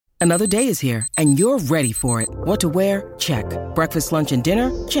Another day is here, and you're ready for it. What to wear? Check. Breakfast, lunch, and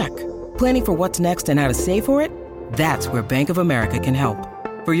dinner? Check. Planning for what's next and how to save for it? That's where Bank of America can help.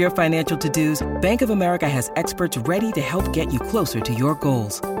 For your financial to-dos, Bank of America has experts ready to help get you closer to your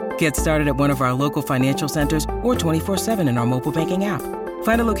goals. Get started at one of our local financial centers or 24/7 in our mobile banking app.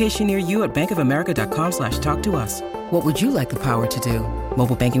 Find a location near you at bankofamerica.com/talktous. What would you like the power to do?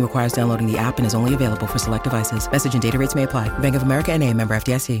 Mobile banking requires downloading the app and is only available for select devices. Message and data rates may apply. Bank of America N.A., member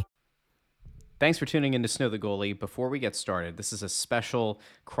FDIC. Thanks for tuning in to Snow the Goalie. Before we get started, this is a special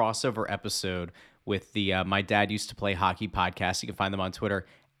crossover episode with the My Dad Used to Play Hockey podcast. You can find them on Twitter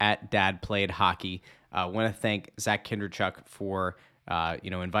at Dad Played Hockey. I want to thank Zach Kinderchuk for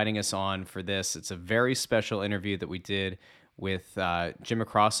inviting us on for this. It's a very special interview that we did with Jim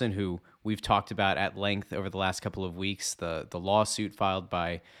McCrossan, who we've talked about at length over the last couple of weeks. The lawsuit filed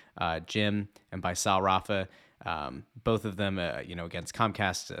by Jim and by Sal Rafa, both of them, against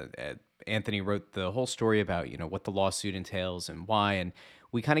Comcast. Anthony wrote the whole story about, what the lawsuit entails and why. And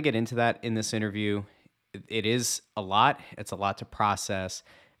we kind of get into that in this interview. It is a lot. It's a lot to process.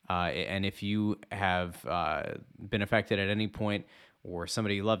 And if you have been affected at any point or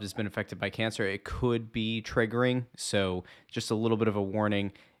somebody you love has been affected by cancer, it could be triggering. So just a little bit of a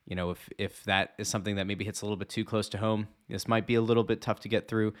warning, if that is something that maybe hits a little bit too close to home, this might be a little bit tough to get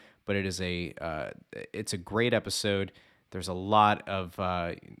through, but it's a great episode. There's a lot of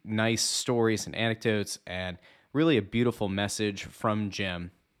nice stories and anecdotes and really a beautiful message from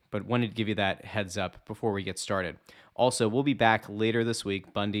Jim, but wanted to give you that heads up before we get started. Also, we'll be back later this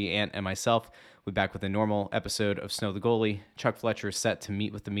week. Bundy, Ant, and myself will be back with a normal episode of Snow the Goalie. Chuck Fletcher is set to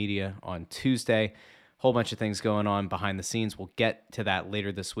meet with the media on Tuesday. Whole bunch of things going on behind the scenes. We'll get to that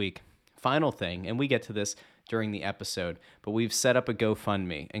later this week. Final thing, and we get to this during the episode, but we've set up a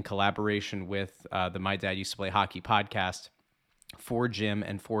GoFundMe in collaboration with the My Dad Used to Play Hockey podcast for Jim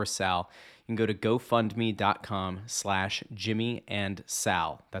and for Sal. You can go to GoFundMe.com/Jimmy and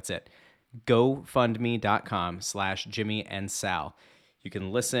Sal. That's it. GoFundMe.com/Jimmy and Sal. You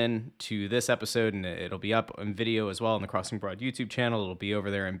can listen to this episode, and it'll be up on video as well on the Crossing Broad YouTube channel. It'll be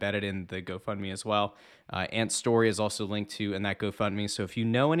over there embedded in the GoFundMe as well. Ant's story is also linked to in that GoFundMe. So if you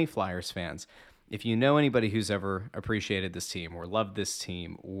know any Flyers fans, if you know anybody who's ever appreciated this team or loved this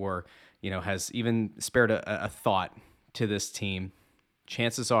team or has even spared a thought to this team,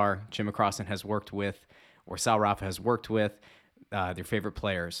 chances are Jim McCrossan has worked with or Sal Rafa has worked with their favorite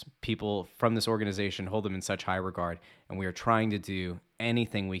players. People from this organization hold them in such high regard, and we are trying to do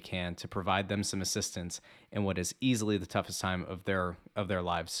anything we can to provide them some assistance in what is easily the toughest time of their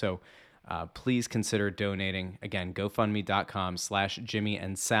lives. So please consider donating. Again, GoFundMe.com/Jimmy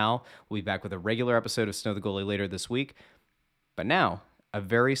and Sal. We'll be back with a regular episode of Snow the Goalie later this week. But now, a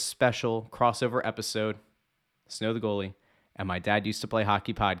very special crossover episode, Snow the Goalie and My Dad Used to Play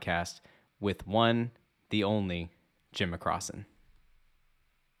Hockey podcast with one, the only, Jim McCrossan.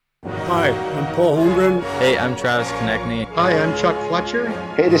 Hi, I'm Paul Holmgren. Hey, I'm Travis Konechny. Hi, I'm Chuck Fletcher.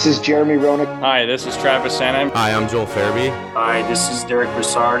 Hey, this is Jeremy Roenick. Hi, this is Travis Sanheim. Hi, I'm Joel Farabee. Hi, this is Derek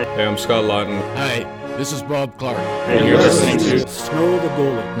Brassard. Hey, I'm Scott Lawton. Hi, this is Bob Clark. And you're listening to Snow the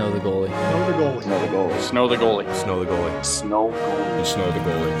Goalie. Snow the Goalie. Snow the Goalie. Snow the Goalie. Snow the Goalie. Snow the Goalie. Snow Goalie. Snow the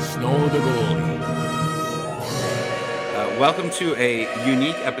Goalie. Snow the Goalie. Welcome to a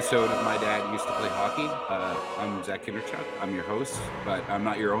unique episode of My Dad Used to Play Hockey. I'm Zach Kinderchuk. I'm your host, but I'm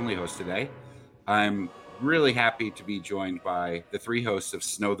not your only host today. I'm really happy to be joined by the three hosts of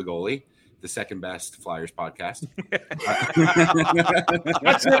Snow the Goalie, the second best Flyers podcast.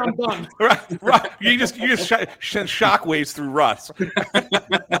 That's it. I'm done. Right. You just send shockwaves through Russ.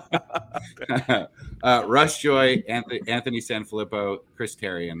 Russ Joy, Anthony Sanfilippo, Chris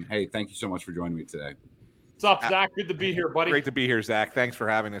Therien. Hey, thank you so much for joining me today. What's up, Zach? Good to be here, buddy. Great to be here, Zach. Thanks for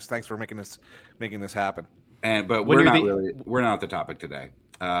having us. Thanks for making this happen. But we're not the topic today.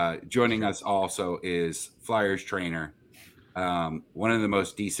 Joining us also is Flyers trainer, one of the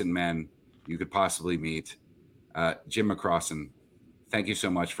most decent men you could possibly meet, Jim McCrossan. Thank you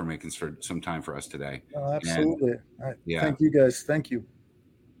so much for making some time for us today. Absolutely. Thank you guys. Thank you.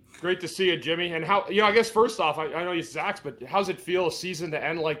 Great to see you, Jimmy. And how, I guess first off, I know you Zach's, but how's it feel a season to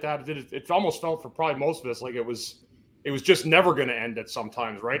end like that? It almost felt for probably most of us like it was just never going to end at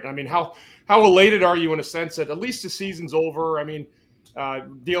sometimes, right? I mean, how elated are you in a sense that at least the season's over? I mean,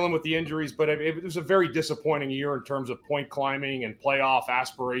 dealing with the injuries, but it was a very disappointing year in terms of point climbing and playoff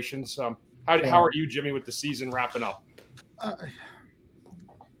aspirations. How are you, Jimmy, with the season wrapping up? I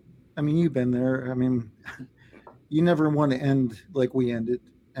mean, you've been there. I mean, you never want to end like we ended.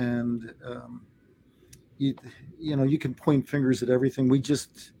 And you can point fingers at everything. We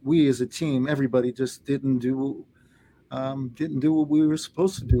as a team, everybody just didn't do didn't do what we were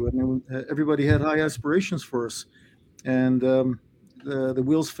supposed to do. I mean, everybody had high aspirations for us, and the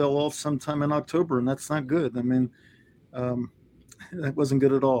wheels fell off sometime in October, and that's not good. I mean, that wasn't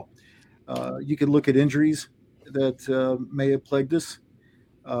good at all. You could look at injuries that may have plagued us,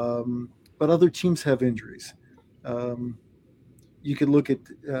 but other teams have injuries. You could look at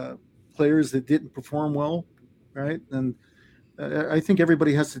players that didn't perform well, right? And I think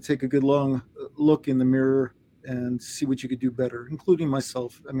everybody has to take a good long look in the mirror and see what you could do better, including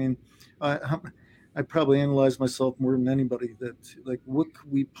myself. I mean, I probably analyze myself more than anybody. That, like, what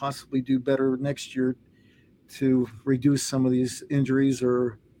could we possibly do better next year to reduce some of these injuries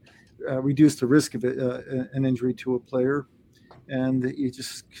or reduce the risk of an injury to a player? And you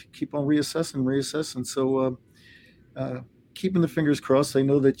just keep on reassessing. So keeping the fingers crossed. I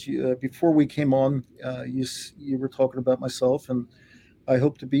know that you, before we came on, you were talking about myself, and I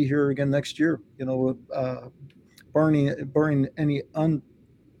hope to be here again next year. You know, barring any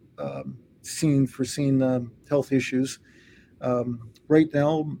foreseen health issues. Right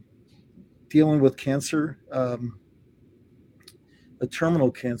now, dealing with cancer, a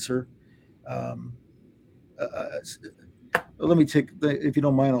terminal cancer. Let me if you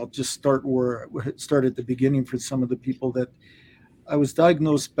don't mind, I'll just start at the beginning for some of the people that I was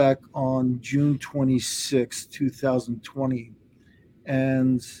diagnosed back on June 26, 2020.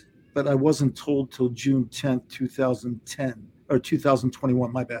 But I wasn't told till June 10th, 2010, or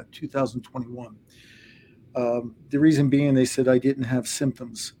 2021, my bad, 2021. The reason being, they said I didn't have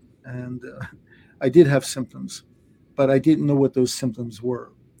symptoms, and I did have symptoms, but I didn't know what those symptoms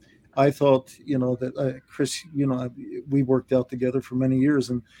were. I thought, that Chris, we worked out together for many years,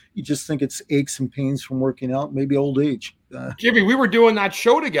 and you just think it's aches and pains from working out, maybe old age. Jimmy, we were doing that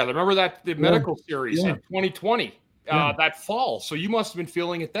show together. Remember the medical series in 2020, that fall. So you must have been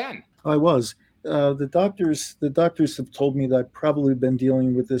feeling it then. I was. The doctors have told me that I've probably been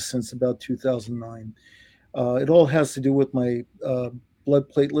dealing with this since about 2009. It all has to do with my blood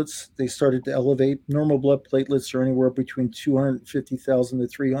platelets. They started to elevate. Normal blood platelets are anywhere between 250,000 to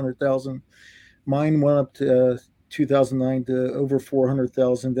 300,000. Mine went up to 2009 to over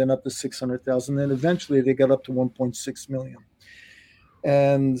 400,000, then up to 600,000. Then eventually they got up to 1.6 million.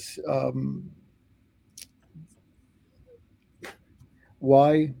 And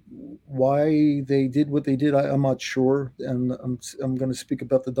why they did what they did, I'm not sure. And I'm going to speak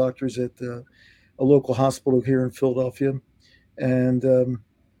about the doctors at a local hospital here in Philadelphia. And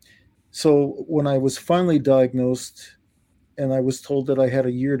so when I was finally diagnosed and I was told that I had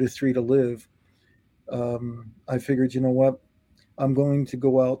 1 year to 3 to live, I figured, you know what, I'm going to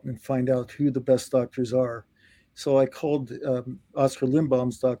go out and find out who the best doctors are. So I called Oscar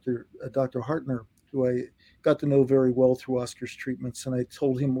Lindbaum's doctor, Dr. Hartner, who I got to know very well through Oscar's treatments, and I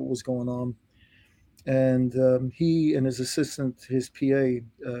told him what was going on. And he and his assistant, his PA,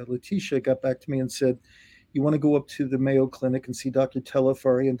 Letitia, got back to me and said, you want to go up to the Mayo Clinic and see Dr.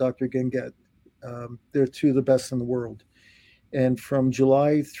 Telefari and Dr. Genget. They're two of the best in the world. And from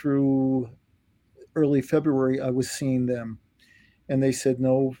July through early February, I was seeing them. And they said,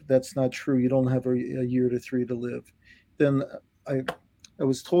 no, that's not true. You don't have 1 year to 3 to live. Then I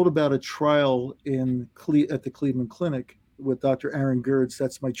was told about a trial at the Cleveland Clinic with Dr. Aaron Gertz.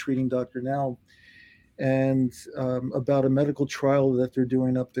 That's my treating doctor now. And about a medical trial that they're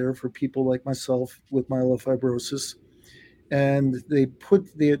doing up there for people like myself with myelofibrosis. And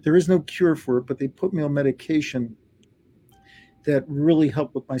there is no cure for it, but they put me on medication that really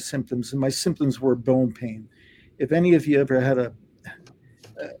helped with my symptoms. And my symptoms were bone pain. If any of you ever had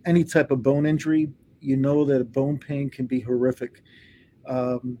any type of bone injury, you know that a bone pain can be horrific.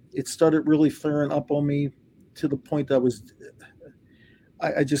 It started really flaring up on me to the point that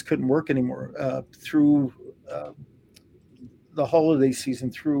I just couldn't work anymore. Through the holiday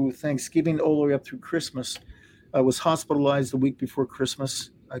season, through Thanksgiving, all the way up through Christmas, I was hospitalized the week before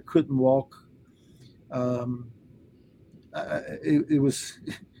Christmas. I couldn't walk. It was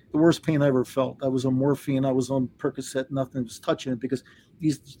the worst pain I ever felt. I was on morphine. I was on Percocet. Nothing was touching it because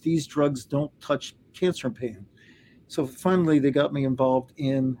these drugs don't touch cancer pain. So finally, they got me involved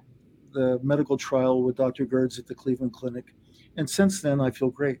in the medical trial with Dr. Gertz at the Cleveland Clinic. And since then, I feel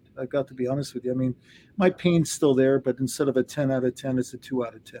great. I've got to be honest with you. I mean, my pain's still there, but instead of a 10 out of 10, it's a 2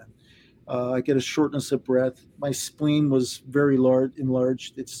 out of 10. I get a shortness of breath. My spleen was very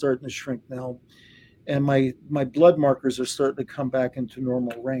enlarged. It's starting to shrink now. And my blood markers are starting to come back into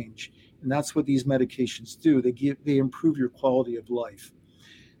normal range. And that's what these medications do. They improve your quality of life.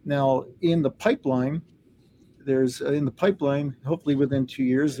 Now, in the pipeline, hopefully within 2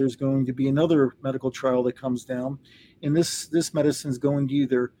 years, there's going to be another medical trial that comes down. And this medicine is going to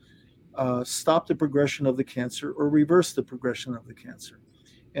either stop the progression of the cancer or reverse the progression of the cancer.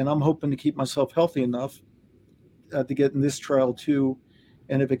 And I'm hoping to keep myself healthy enough to get in this trial too.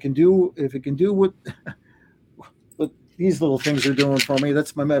 And if it can do what what these little things are doing for me,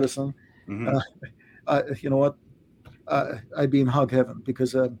 that's my medicine. Mm-hmm. You know what? I'd be in hog heaven,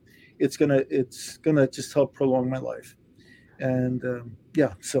 because it's gonna just help prolong my life. And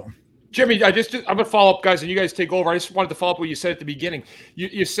so. Jimmy, I'm gonna follow up, guys, and you guys take over. I just wanted to follow up what you said at the beginning.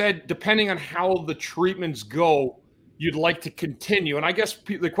 You said depending on how the treatments go, you'd like to continue. And I guess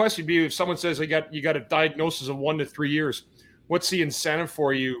the question would be, if someone says you got a diagnosis of 1 to 3 years, what's the incentive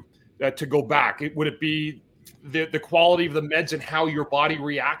for you to go back? Would it be the quality of the meds and how your body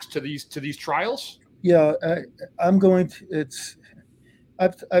reacts to these trials? Yeah, I'm going to.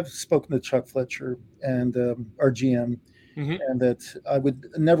 I've spoken to Chuck Fletcher and our GM, mm-hmm. and that I would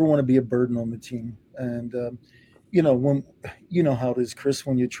never want to be a burden on the team. And when how it is, Chris,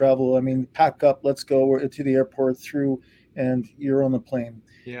 when you travel. I mean, pack up, let's go to the airport through, and you're on the plane.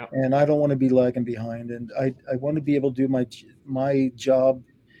 Yeah. And I don't want to be lagging behind, and I want to be able to do my job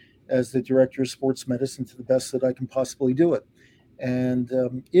as the director of sports medicine to the best that I can possibly do it. And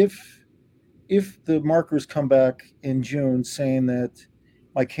if the markers come back in June saying that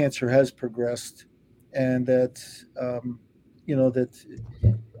my cancer has progressed, and that that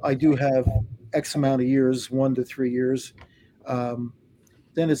I do have X amount of years, 1 to 3 years,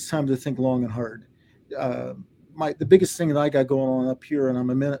 then it's time to think long and hard. The biggest thing that I got going on up here, and I'm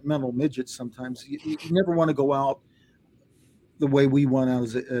a mental midget sometimes, you never want to go out the way we went out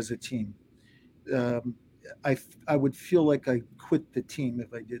as a team. I would feel like I quit the team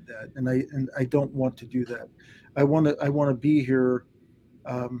if I did that, and I don't want to do that. I want to be here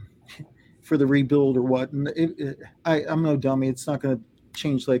for the rebuild or what. And I'm no dummy. It's not going to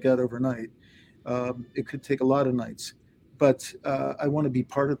change like that overnight. It could take a lot of nights, but I want to be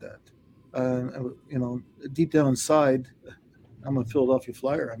part of that. Deep down inside, I'm a Philadelphia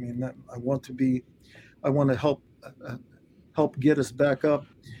Flyer. I mean, I want to help get us back up.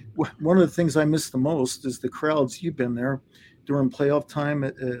 One of the things I miss the most is the crowds. You've been there during playoff time,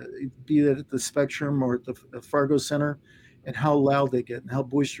 be it at the Spectrum or at the Fargo Center, and how loud they get and how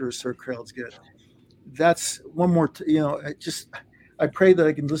boisterous our crowds get. That's one more. I pray that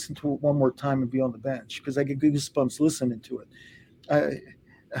I can listen to it one more time and be on the bench, because I get goosebumps listening to it.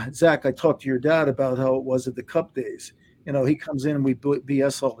 Zach, I talked to your dad about how it was at the Cup days. He comes in and we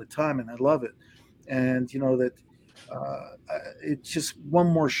BS all the time, and I love it. And that. It's just one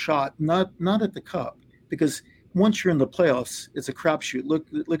more shot, not at the Cup, because once you're in the playoffs, it's a crapshoot.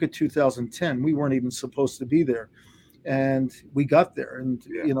 Look at 2010. We weren't even supposed to be there, and we got there. And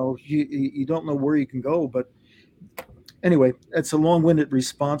you don't know where you can go. But anyway, it's a long-winded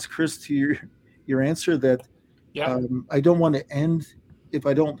response, Chris, to your answer. That I don't want to end if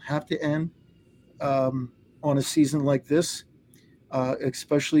I don't have to end on a season like this.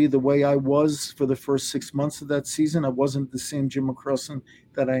 Especially the way I was for the first 6 months of that season. I wasn't the same Jim McCrossan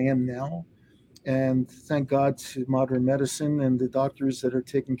that I am now. And thank God to modern medicine and the doctors that are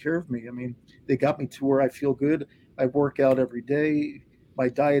taking care of me. I mean, they got me to where I feel good. I work out every day. My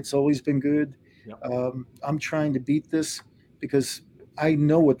diet's always been good. Yep. I'm trying to beat this, because I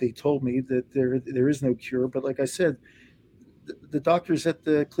know what they told me, that there is no cure. But like I said, the doctors at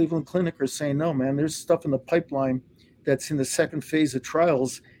the Cleveland Clinic are saying, no, man, there's stuff in the pipeline that's in the second phase of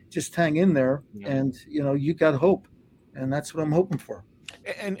trials. Just hang in there, and you got hope, and that's what I'm hoping for.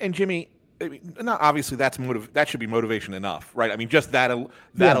 And Jimmy, I mean, not obviously that should be motivation enough, right? I mean, just that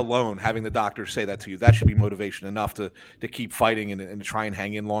alone, having the doctors say that to you, that should be motivation enough to keep fighting and try and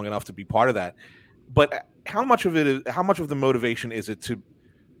hang in long enough to be part of that. But how much of the motivation is it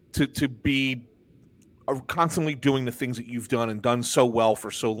to be constantly doing the things that you've done so well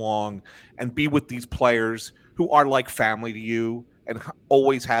for so long, and be with these players who are like family to you and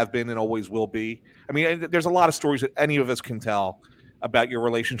always have been and always will be? I mean, there's a lot of stories that any of us can tell about your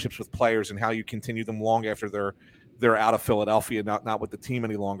relationships with players and how you continue them long after they're out of Philadelphia, not with the team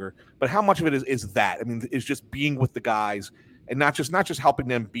any longer. But how much of it is that? I mean, is just being with the guys and not just helping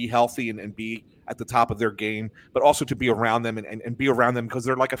them be healthy and be at the top of their game, but also to be around them and be around them because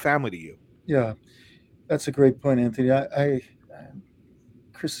they're like a family to you. Yeah, that's a great point, Anthony. I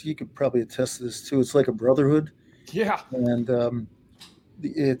Chris, you could probably attest to this too. It's like a brotherhood. Yeah. And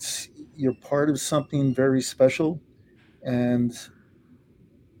you're part of something very special, and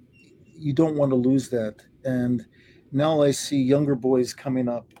you don't want to lose that. And now I see younger boys coming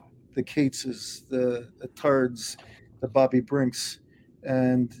up, the Cateses, the Tards, the Bobby Brinks,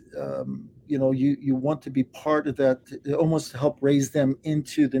 and you want to be part of that, almost to help raise them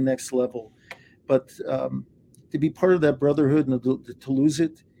into the next level. But to be part of that brotherhood and to lose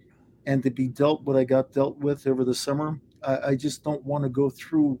it, and to be dealt what I got dealt with over the summer, I just don't want to go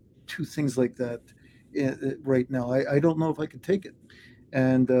through two things like that right now. I don't know if I could take it.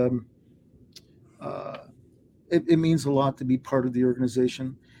 And it means a lot to be part of the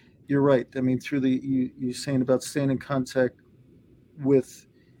organization. You're right. I mean, through you saying about staying in contact with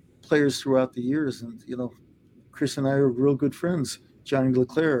players throughout the years, and Chris and I are real good friends. Johnny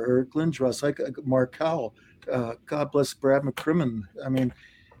Leclerc, Eric Lindros, Mark Howell, God bless Brad McCrimmon. I mean,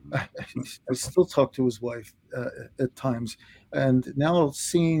 I still talk to his wife at times, and now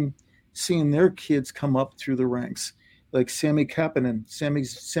seeing their kids come up through the ranks, like Sammy Kapanen. Sammy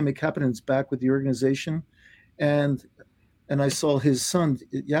Kapanen's back with the organization, and I saw his son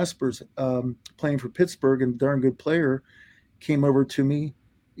Jasper's playing for Pittsburgh, and darn good player, came over to me.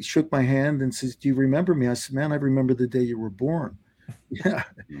 He shook my hand and says, "Do you remember me?" I said, "Man, I remember the day you were born." Yeah,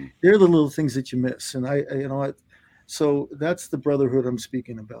 they're the little things that you miss, and so that's the brotherhood I'm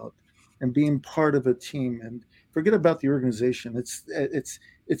speaking about, and being part of a team. And forget about the organization. It's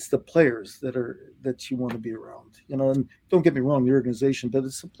the players that you want to be around. And don't get me wrong, the organization, but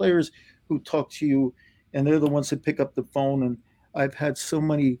it's the players who talk to you, and they're the ones that pick up the phone. And I've had so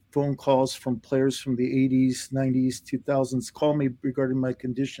many phone calls from players from the 80s, 90s, 2000s call me regarding my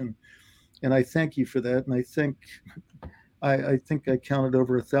condition, and I thank you for that. And I think I counted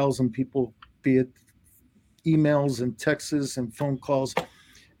over 1,000 people, be it emails and texts and phone calls.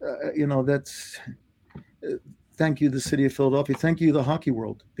 That's thank you, the city of Philadelphia. Thank you, the hockey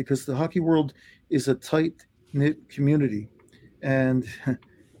world, because the hockey world is a tight-knit community, and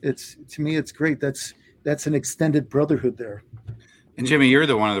to me it's great. That's an extended brotherhood there. And Jimmy, you're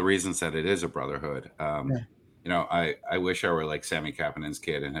one of the reasons that it is a brotherhood. I wish I were like Sammy Kapanen's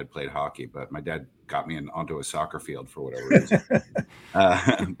kid and had played hockey, but my dad got me onto a soccer field for whatever reason.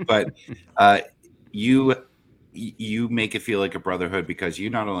 But you make it feel like a brotherhood because you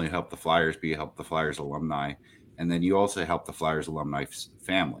not only help the Flyers, but you help the Flyers alumni, and then you also help the Flyers alumni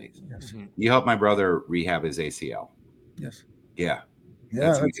families. Yes. You helped my brother rehab his ACL. Yes. Yeah.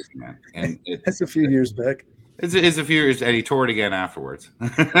 That's amazing, man. And that's a few years back. It's a few years, and he tore it again afterwards.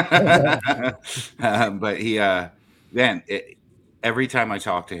 But he, every time I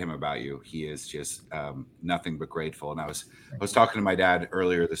talk to him about you, he is just nothing but grateful. And I was talking to my dad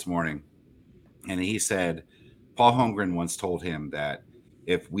earlier this morning, and he said Paul Holmgren once told him that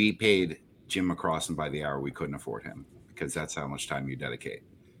if we paid Jim McCrossin by the hour, we couldn't afford him because that's how much time you dedicate.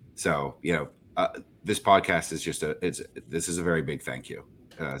 So this podcast is this is a very big thank you.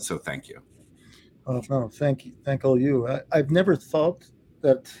 So thank you. No, thank you. Thank all you. I've never thought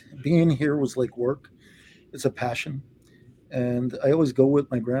that being here was like work. It's a passion. And I always go with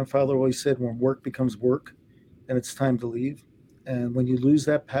my grandfather always said, when work becomes work, then it's time to leave. And when you lose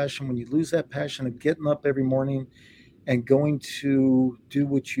that passion, of getting up every morning and going to do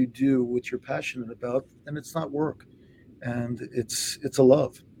what you're passionate about, then it's not work. And it's a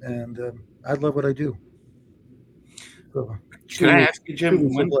love. And I love what I do. So, Can I ask you, Jim?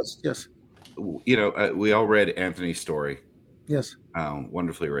 Yes. We all read Anthony's story. Yes.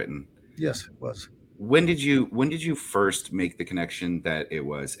 Wonderfully written. Yes, it was. When did you first make the connection that it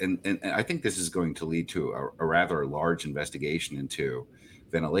was? And I think this is going to lead to a rather large investigation into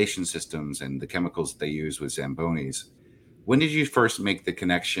ventilation systems and the chemicals that they use with Zambonis. When did you first make the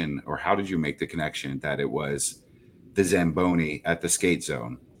connection, or how did you make the connection that it was the Zamboni at the skate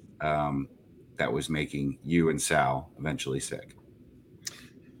zone that was making you and Sal eventually sick?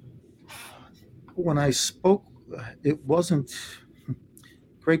 When I spoke, it wasn't.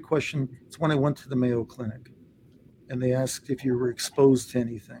 Great question. It's when I went to the Mayo Clinic, and they asked if you were exposed to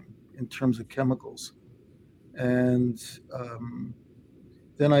anything in terms of chemicals, and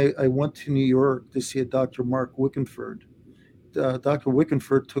then I went to New York to see a Dr. Mark Wickenford. Dr.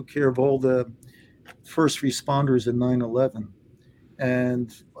 Wickenford took care of all the first responders in 9/11,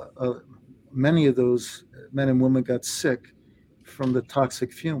 and many of those men and women got sick from the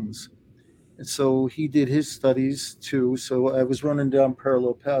toxic fumes. And so he did his studies too. So I was running down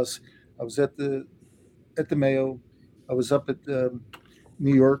Parallel Pass. I was at the Mayo. I was up at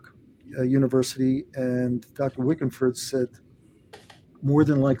New York University, and Dr. Wickenford said more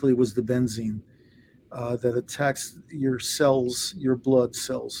than likely it was the benzene that attacks your cells, your blood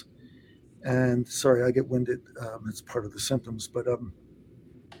cells. And sorry, I get winded. It's part of the symptoms. But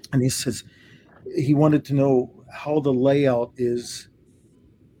and he says he wanted to know how the layout is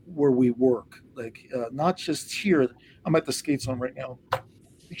where we work, like not just here. I'm at the skate zone right now.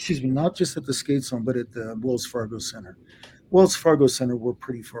 Excuse me, not just at the skate zone, but at the Wells Fargo Center. Wells Fargo Center, we're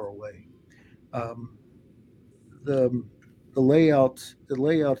pretty far away. The layout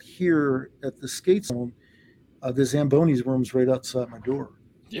here at the skate zone, the Zamboni's room's right outside my door.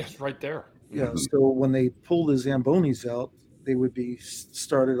 Yes, right there. Yeah. So when they pull the Zambonis out, they would be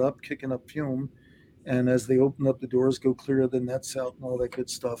started up, kicking up fume. And as they open up the doors, go clear the nets out and all that good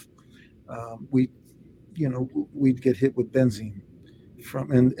stuff, we'd get hit with benzene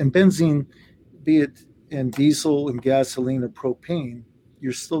and benzene, be it in diesel and gasoline or propane,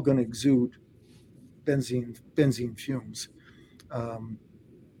 you're still going to exude benzene fumes.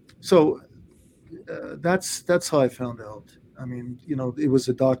 So that's how I found out. I mean, it was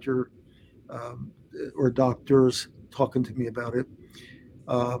a doctor or doctors talking to me about it.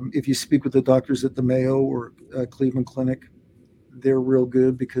 If you speak with the doctors at the Mayo or Cleveland Clinic, they're real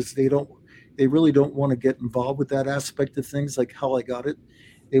good because they really don't want to get involved with that aspect of things, like how I got it.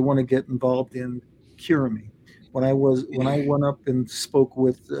 They want to get involved in curing me. When I went up and spoke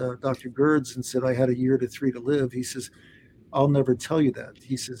with Dr. Gerds and said I had 1 year to 3 to live, he says, "I'll never tell you that."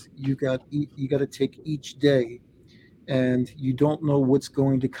 He says, you got to take each day, and you don't know what's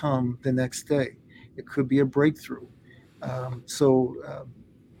going to come the next day. It could be a breakthrough.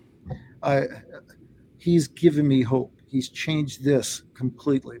 He's given me hope. He's changed this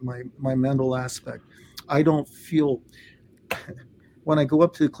completely, my mental aspect. I don't feel, when I go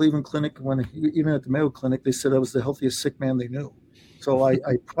up to the Cleveland Clinic, even at the Mayo Clinic, they said I was the healthiest sick man they knew. So I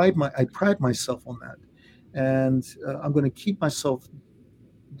pride myself on that, and I'm going to keep myself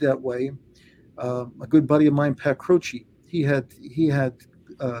that way. A good buddy of mine, Pat Croce, he had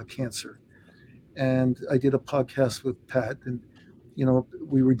cancer, and I did a podcast with Pat, and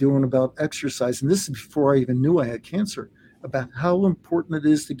we were doing about exercise, and this is before I even knew I had cancer, about how important it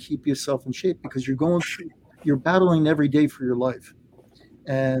is to keep yourself in shape, because you're battling every day for your life.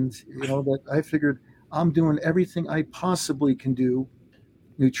 And that I figured I'm doing everything I possibly can do,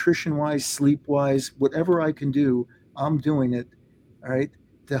 nutrition wise, sleep wise, whatever I can do, I'm doing it, all right,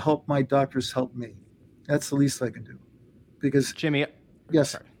 to help my doctors help me. That's the least I can do. Because Jimmy,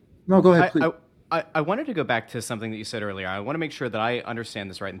 yes, sorry. No, go ahead, please. I wanted to go back to something that you said earlier. I want to make sure that I understand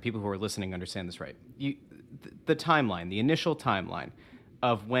this right and people who are listening understand this right. The timeline, the initial timeline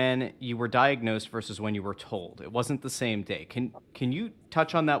of when you were diagnosed versus when you were told, it wasn't the same day. Can you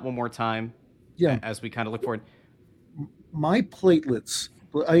touch on that one more time? Yeah. As we kind of look forward. My platelets,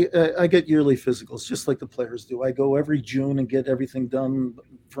 I get yearly physicals just like the players do. I go every June and get everything done,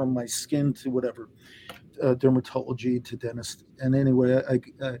 from my skin to whatever, dermatology to dentist. And anyway,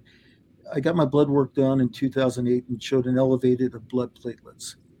 I got my blood work done in 2008 and showed an elevated of blood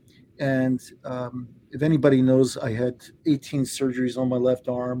platelets. And if anybody knows, I had 18 surgeries on my left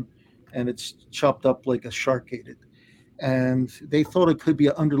arm, and it's chopped up like a shark ate it. And they thought it could be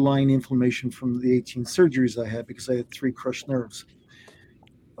an underlying inflammation from the 18 surgeries I had, because I had 3 crushed nerves.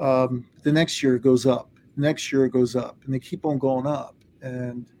 The next year it goes up. Next year it goes up, and they keep on going up.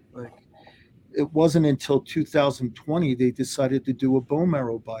 And it wasn't until 2020 they decided to do a bone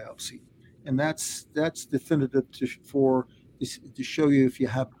marrow biopsy, and that's definitive to show you if you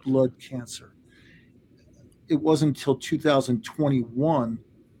have blood cancer. It wasn't until 2021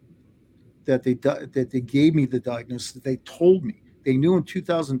 that they gave me the diagnosis. That they told me. They knew in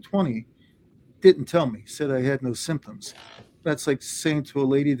 2020, didn't tell me, said I had no symptoms. That's like saying to a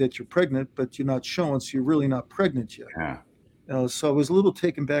lady that you're pregnant, but you're not showing, so you're really not pregnant yet. Yeah. So I was a little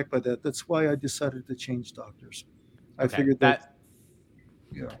taken back by that. That's why I decided to change doctors. I figured that.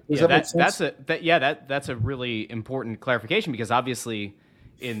 Yeah. That's a really important clarification, because obviously,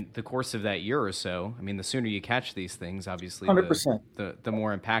 in the course of that year or so, I mean, the sooner you catch these things, obviously, 100%. the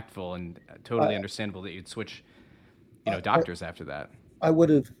more impactful, and totally understandable that you'd switch, doctors after that.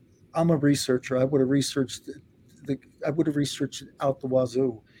 I'm a researcher. I would have researched out the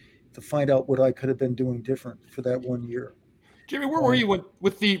wazoo to find out what I could have been doing different for that 1 year. Jimmy, where were you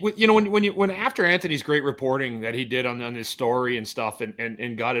when after Anthony's great reporting that he did on his story and stuff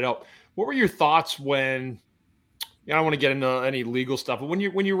and got it out? What were your thoughts when? I don't want to get into any legal stuff, but when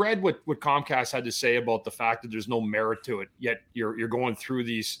you read what Comcast had to say about the fact that there's no merit to it, yet you're going through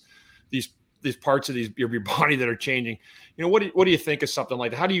these parts of your body that are changing, what do you think of something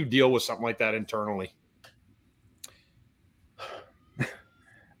like that? How do you deal with something like that internally?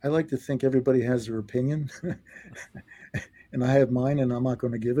 I like to think everybody has their opinion, and I have mine, and I'm not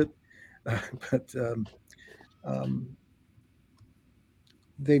going to give it. But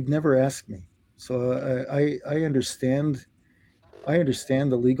they've never asked me, so I understand. I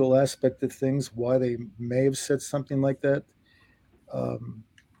understand the legal aspect of things, why they may have said something like that.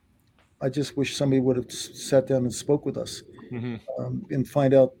 I just wish somebody would have sat down and spoke with us, and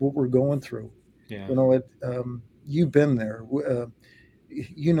find out what we're going through. Yeah. You've been there.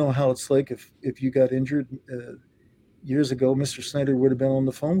 You know how it's like if you got injured years ago. Mr. Snyder would have been on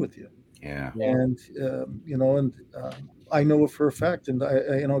the phone with you. Yeah. And I know it for a fact, and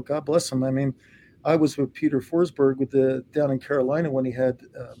God bless him. I mean, I was with Peter Forsberg down in Carolina when he had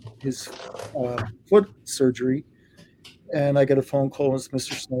his foot surgery, and I got a phone call with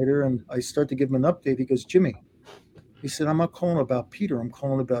Mr. Snyder, and I start to give him an update. He goes, Jimmy, he said, I'm not calling about Peter. I'm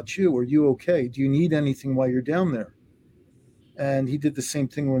calling about you. Are you okay? Do you need anything while you're down there? And he did the same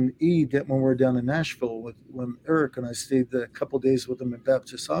thing when we were down in Nashville when Eric and I stayed a couple of days with him at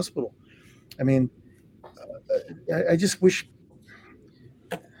Baptist Hospital. I mean, I just wish.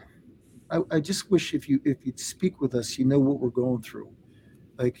 I just wish if you'd speak with us, you know what we're going through.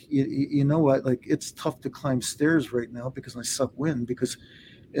 Like you know what, like it's tough to climb stairs right now because I suck wind because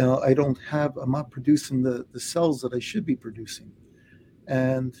I'm not producing the cells that I should be producing,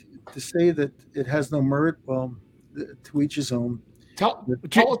 and to say that it has no merit, well, to each his own. Tell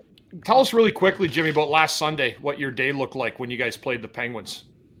us really quickly, Jimmy, about last Sunday, what your day looked like when you guys played the Penguins.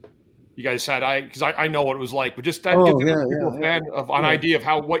 You guys had because I know what it was like, but just that gives an idea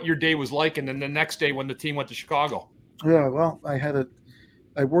of what your day was like, and then the next day when the team went to Chicago. Yeah, well,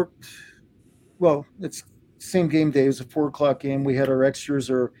 I worked. Well, it's same game day. It was a 4:00 game. We had our extras,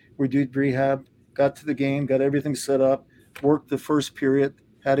 or we did rehab. Got to the game, got everything set up. Worked the first period.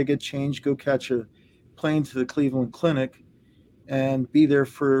 Had to get changed. Go catch a plane to the Cleveland Clinic, and be there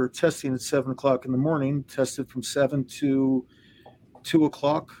for testing at 7:00 in the morning. Tested from 7 to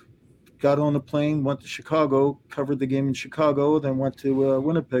 2:00. Got on the plane, went to Chicago, covered the game in Chicago, then went to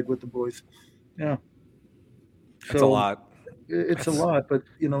Winnipeg with the boys. Yeah. That's a lot. It's a lot, but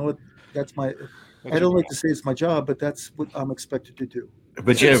that's my. I don't like to say it's my job, but that's what I'm expected to do.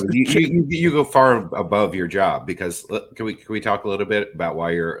 But Jim, you go far above your job because can we talk a little bit about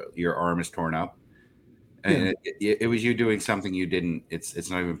why your arm is torn up? And it was you doing something you didn't. It's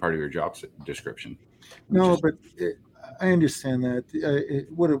not even part of your job description. No, but I understand that.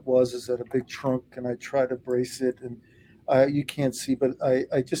 What it was is that a big trunk, and I tried to brace it, and you can't see, but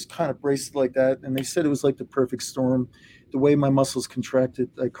I just kind of braced it like that. And they said it was like the perfect storm. The way my muscles contracted,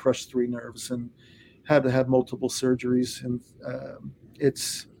 I crushed 3 nerves and had to have multiple surgeries. And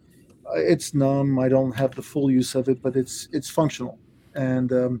it's numb. I don't have the full use of it, but it's functional.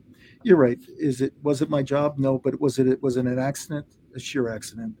 And you're right. Was it my job? No, but was it an accident? A sheer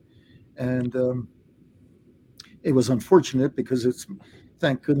accident. And it was unfortunate because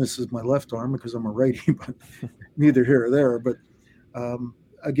thank goodness is my left arm because I'm a righty, but neither here or there. But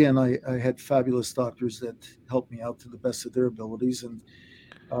again, I had fabulous doctors that helped me out to the best of their abilities, and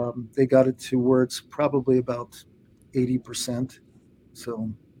they got it to where it's probably about 80%.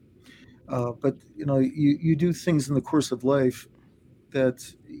 So, but you do things in the course of life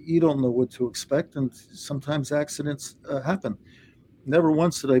that you don't know what to expect, and sometimes accidents happen. Never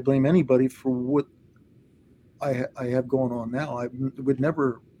once did I blame anybody for what I have going on now. I would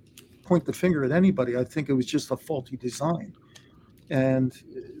never point the finger at anybody. I think it was just a faulty design. And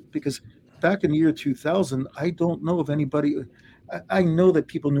because back in the year 2000, I don't know of anybody. I know that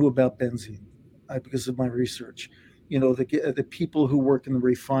people knew about benzene because of my research. The people who work in the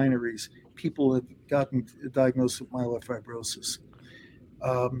refineries, people have gotten diagnosed with myelofibrosis.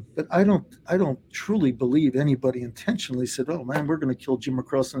 But I don't truly believe anybody intentionally said, "Oh man, we're going to kill Jim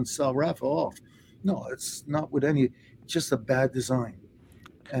McCrossin and Sal Rafa off." No, it's not just a bad design.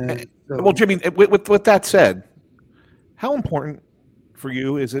 And so, well, Jimmy, with that said, how important for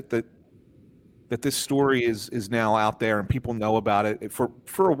you is it that this story is now out there and people know about it for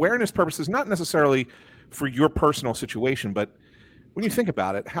awareness purposes, not necessarily for your personal situation, but when you think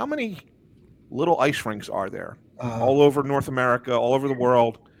about it, how many little ice rinks are there all over North America, all over the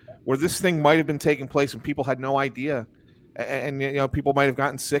world, where this thing might have been taking place and people had no idea? And people might have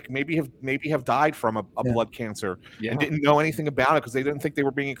gotten sick, maybe have died from a blood cancer and didn't know anything about it because they didn't think they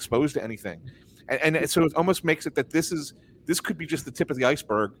were being exposed to anything. And so it almost makes it that this could be just the tip of the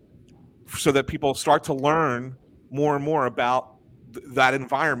iceberg, so that people start to learn more and more about that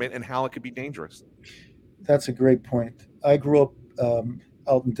environment and how it could be dangerous. That's a great point. I grew up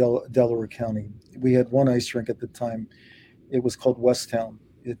out in Delaware County. We had one ice rink at the time. It was called Westtown.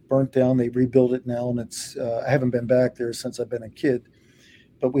 It burnt down. They rebuilt it now, and it's. I haven't been back there since I've been a kid.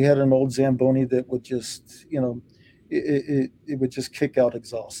 But we had an old Zamboni that would just, it would just kick out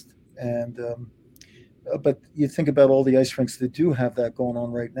exhaust. And but you think about all the ice rinks that do have that going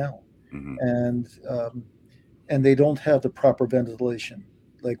on right now, and they don't have the proper ventilation.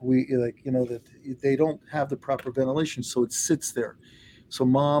 That they don't have the proper ventilation, so it sits there. So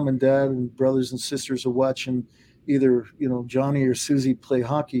mom and dad and brothers and sisters are watching either Johnny or Susie play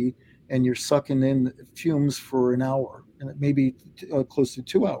hockey, and you're sucking in fumes for an hour, and maybe close to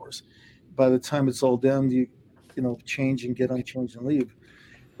 2 hours. By the time it's all done, you change and get unchanged and leave.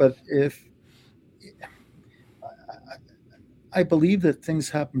 But if I believe that things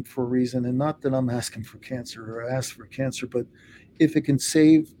happen for a reason, and not that I'm asking for cancer or ask for cancer, but if it can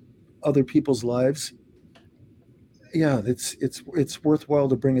save other people's lives, yeah, it's worthwhile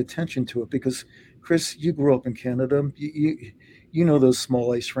to bring attention to it. Because Chris, you grew up in Canada, you know those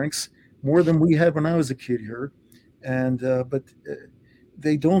small ice rinks more than we had when I was a kid here, and but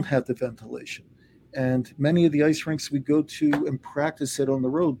they don't have the ventilation, and many of the ice rinks we go to and practice it on the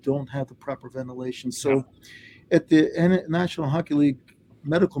road don't have the proper ventilation. So at the National Hockey League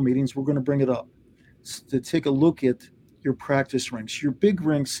medical meetings, we're going to bring it up to take a look at your practice rinks. Your big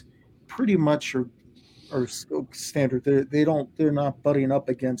rinks pretty much are standard. They're not butting up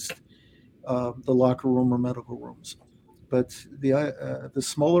against the locker room or medical rooms, but the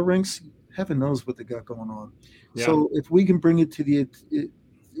smaller rinks, heaven knows what they got going on. Yeah. So if we can bring it to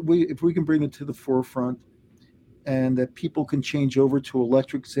the forefront, and that people can change over to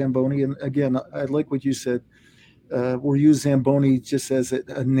electric Zamboni. And again, I like what you said. We'll use Zamboni just as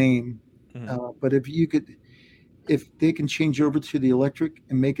a name, but if they can change over to the electric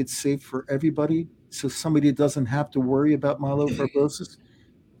and make it safe for everybody, so somebody doesn't have to worry about myelofibrosis,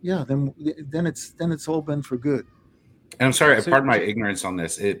 yeah, then it's all been for good. And I'm sorry, pardon my ignorance on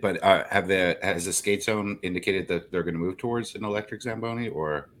this, but has the skate zone indicated that they're going to move towards an electric Zamboni,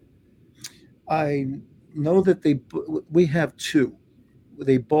 or? I know that we have two.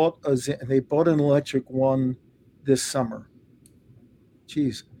 They bought an electric one this summer.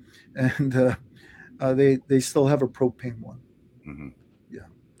 Jeez, and they still have a propane one. Mm-hmm. Yeah.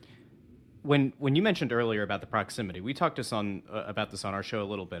 When you mentioned earlier about the proximity, we talked about this on our show a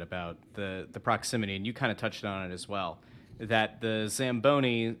little bit about the proximity, and you kind of touched on it as well. That the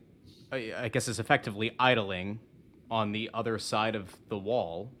Zamboni, I guess, is effectively idling on the other side of the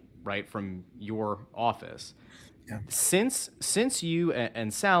wall, right, from your office. Yeah. Since you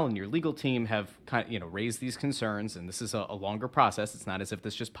and Sal and your legal team have kind of, raised these concerns, and this is a longer process, it's not as if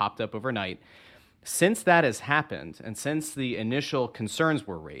this just popped up overnight. Since that has happened, and since the initial concerns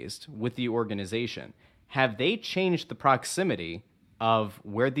were raised with the organization, have they changed the proximity of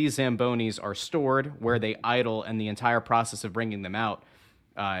where these Zambonis are stored, where they idle, and the entire process of bringing them out?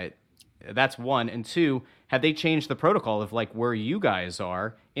 That's one. And two, have they changed the protocol of where you guys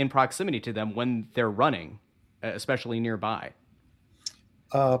are in proximity to them when they're running, especially nearby?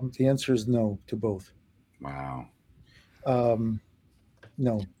 The answer is no to both. Wow.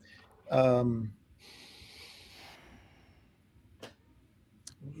 No.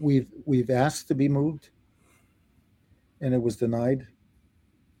 We've asked to be moved, and it was denied.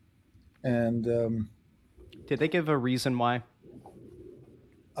 And did they give a reason why?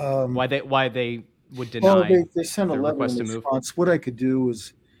 Why they would deny? Well, they sent a letter in response. What I could do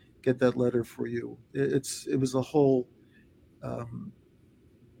is get that letter for you. It was a whole.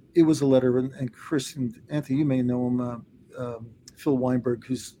 It was a letter, and Chris and Anthony, you may know him, Phil Weinberg,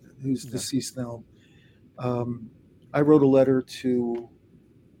 who's deceased now. I wrote a letter to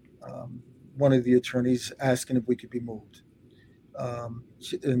one of the attorneys asking if we could be moved,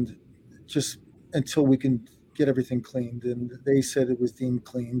 and just until we can get everything cleaned. And they said it was deemed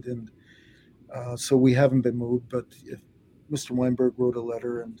cleaned, and so we haven't been moved. But if Mr. Weinberg wrote a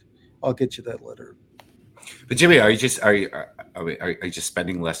letter, and I'll get you that letter. But Jimmy, are you just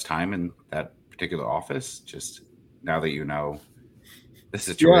spending less time in that particular office? Just now that you know the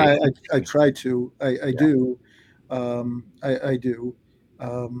situation. Yeah, I try to. I do. I do.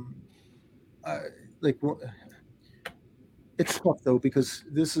 It's tough though, because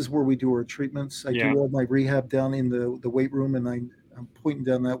this is where we do our treatments. I do all my rehab down in the weight room, and I'm pointing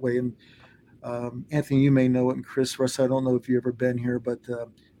down that way. And Anthony, you may know it, and Chris, Russ, I don't know if you've ever been here, but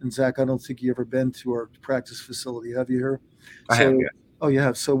and Zach, I don't think you've ever been to our practice facility. Have you here? I have. Yeah. Oh, you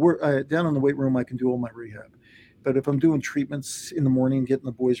have. So we're down in the weight room. I can do all my rehab, but if I'm doing treatments in the morning, getting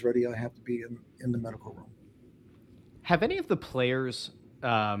the boys ready, I have to be in the medical room. Have any of the players,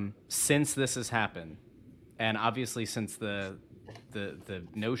 since this has happened, and obviously since the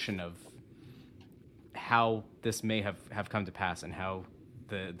notion of how this may have come to pass and how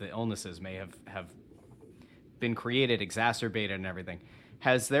the illnesses may have been created, exacerbated, and everything,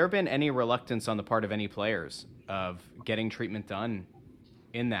 has there been any reluctance on the part of any players of getting treatment done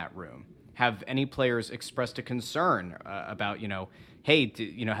in that room? Have any players expressed a concern about, hey,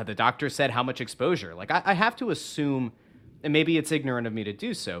 have the doctor said how much exposure? I have to assume, and maybe it's ignorant of me to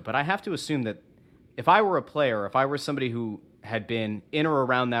do so, but I have to assume that if I were a player, if I were somebody who had been in or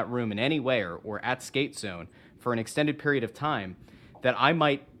around that room in any way or at Skate Zone for an extended period of time, that I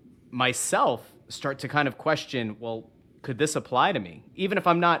might myself start to kind of question, well, could this apply to me? Even if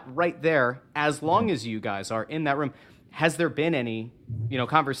I'm not right there, as long as you guys are in that room, has there been any,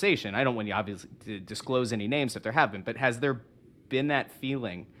 conversation? I don't want you obviously to disclose any names if there have been, but has there been that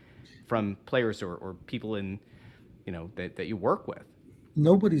feeling from players or people in, that you work with?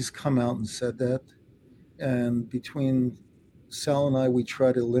 Nobody's come out and said that. And between Sal and I, we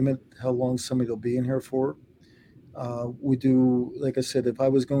try to limit how long somebody will be in here for. We do, like I said, if I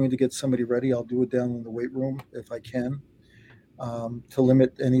was going to get somebody ready, I'll do it down in the weight room if I can, to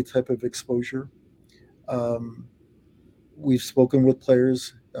limit any type of exposure. We've spoken with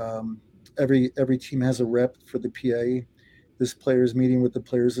players. Every team has a rep for the PA. This player's meeting with the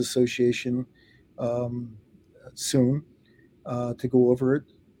Players Association soon to go over it.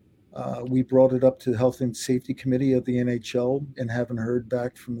 We brought it up to the Health and Safety Committee of the NHL and haven't heard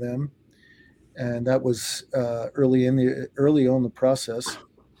back from them. And that was early on the process.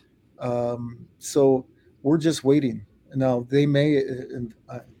 So we're just waiting. Now they may, and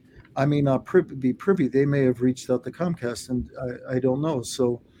I may not be privy. They may have reached out to Comcast, and I don't know.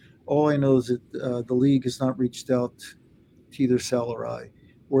 So all I know is that the league has not reached out to either Sal or I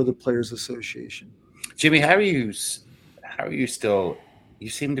or the Players Association. Jimmy, how are you still? You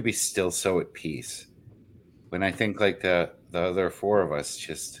seem to be still so at peace. When I think like the other four of us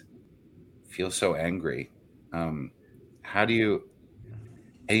just feel so angry. How do you?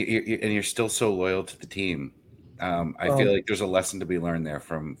 And you're still so loyal to the team. I feel like there's a lesson to be learned there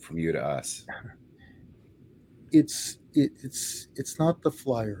from you to us. It's not the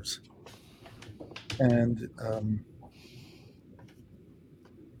Flyers, and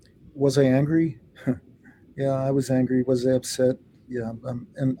was I angry? Yeah, I was angry. Was I upset? Yeah,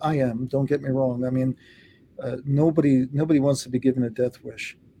 and I am. Don't get me wrong. I mean, nobody wants to be given a death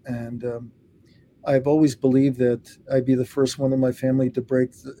wish, and I've always believed that I'd be the first one in my family to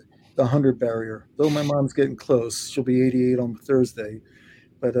break the 100 barrier. Though my mom's getting close, she'll be 88 on Thursday,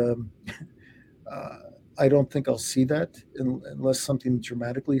 but I don't think I'll see that unless something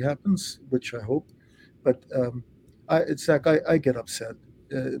dramatically happens, which I hope. But Zach, I get upset,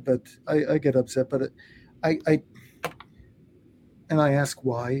 but I get upset, but I ask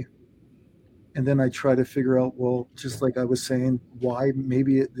why, and then I try to figure out, well, just like I was saying, why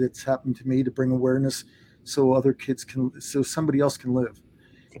maybe it's happened to me, to bring awareness so other kids so somebody else can live,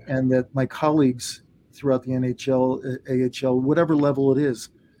 and that my colleagues throughout the NHL, AHL, whatever level it is,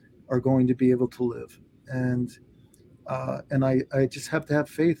 are going to be able to live. And I just have to have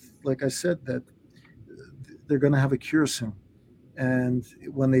faith, like I said, that they're going to have a cure soon. And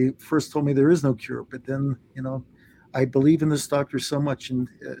when they first told me there is no cure, but then, I believe in this doctor so much, and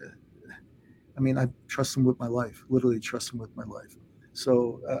I trust him with my life, literally trust him with my life.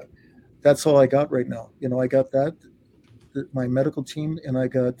 So that's all I got right now. I got my medical team, and I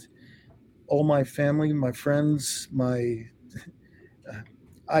got all my family, my friends, I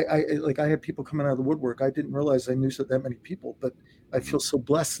had people coming out of the woodwork. I didn't realize I knew that many people, but I feel so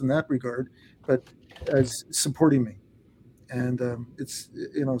blessed in that regard, but as supporting me. And it's,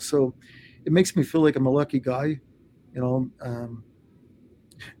 so it makes me feel like I'm a lucky guy.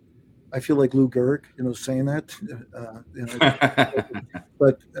 I feel like Lou Gehrig, saying that,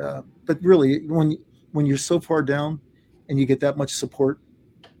 but really when you're so far down and you get that much support,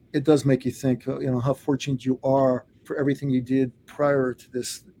 it does make you think, how fortunate you are for everything you did prior to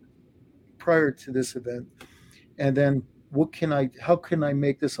this event. And then how can I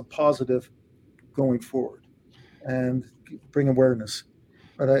make this a positive going forward and bring awareness?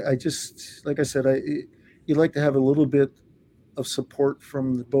 But I just, like I said, you'd like to have a little bit of support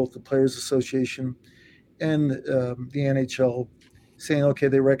from both the Players Association and the NHL, saying, okay,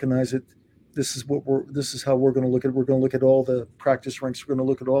 they recognize it. This is how we're going to look at it. We're going to look at all the practice rinks. We're going to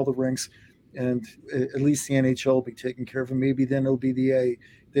look at all the rinks, and at least the NHL will be taken care of. And maybe then it'll be the A,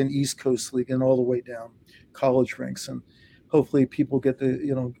 then East Coast League, and all the way down college rinks. And hopefully people get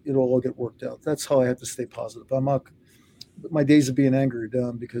it'll all get worked out. That's how I have to stay positive. I'm not, my days of being angry are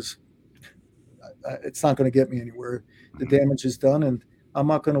done, because it's not going to get me anywhere. The damage is done, and I'm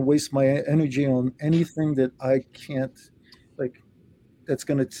not going to waste my energy on anything that I can't, that's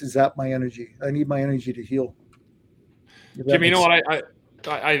going to zap my energy. I need my energy to heal. Jimmy, you know what?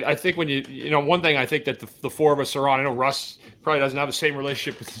 I think when one thing I think that the four of us are on, I know Russ probably doesn't have the same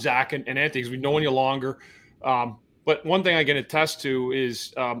relationship with Zach and Anthony, because we've known you longer. But one thing I can attest to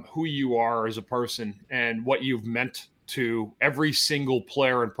is who you are as a person and what you've meant to every single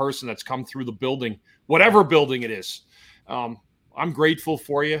player and person that's come through the building, whatever building it is. I'm grateful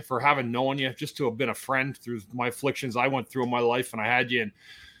for you, for having known you, just to have been a friend through my afflictions I went through in my life, and I had you.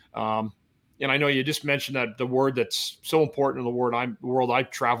 And I know you just mentioned that the word that's so important in the world I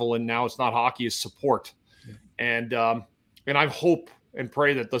travel in now, it's not hockey, is support. Yeah. And I hope and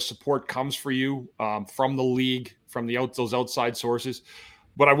pray that the support comes for you from the league, from those outside sources.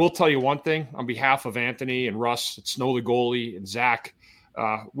 But I will tell you one thing on behalf of Anthony and Russ, and Snow the goalie, and Zach.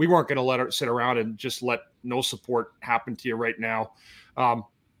 We weren't going to let her sit around and just let no support happen to you right now.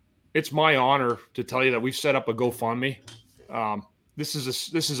 It's my honor to tell you that we've set up a GoFundMe. This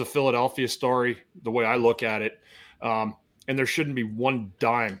is a Philadelphia story, the way I look at it. And there shouldn't be one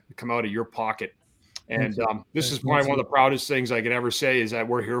dime come out of your pocket. And this is probably one of the proudest things I can ever say is that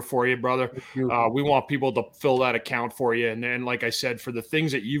we're here for you, brother. We want people to fill that account for you. And then, like I said, for the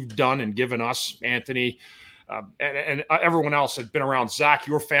things that you've done and given us, Anthony, and everyone else has been around, Zach,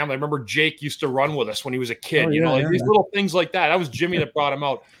 your family. I remember Jake used to run with us when he was a kid. These little things like that. That was Jimmy that brought him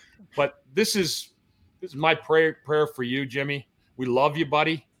out. But this is my prayer for you, Jimmy. We love you,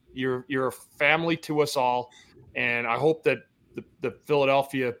 buddy. You're a family to us all. And I hope that the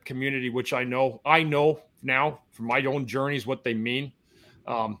Philadelphia community, which I know now from my own journeys what they mean.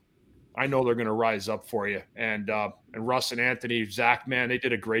 I know they're going to rise up for you. And Russ and Anthony, Zach, man, they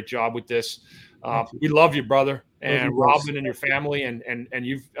did a great job with this. We love you, brother, and Robin and your family. And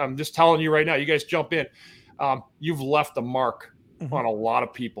I'm just telling you right now, you guys jump in. You've left a mark on a lot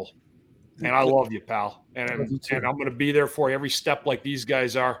of people. And I love you, pal. And I'm going to be there for you every step like these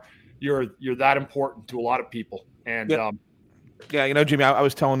guys are. You're that important to a lot of people. And yeah, Jimmy, I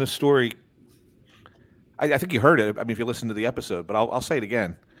was telling this story. I think you heard it. I mean, if you listen to the episode, but I'll say it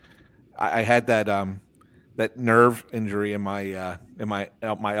again. I had that nerve injury in my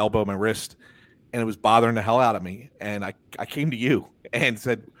elbow, my wrist, and it was bothering the hell out of me. And I came to you and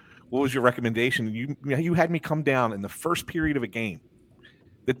said, "What was your recommendation?" You had me come down in the first period of a game.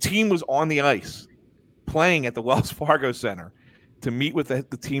 The team was on the ice playing at the Wells Fargo Center to meet with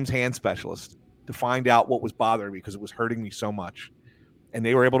the team's hand specialist to find out what was bothering me because it was hurting me so much. And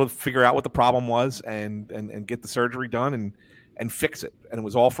they were able to figure out what the problem was and get the surgery done and fix it. And it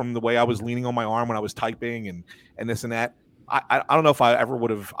was all from the way I was leaning on my arm when I was typing and this and that. I don't know if I ever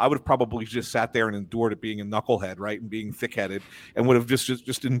would have probably just sat there and endured it being a knucklehead, right, and being thick-headed, and would have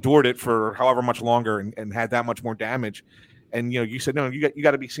just endured it for however much longer and had that much more damage. And you said no, you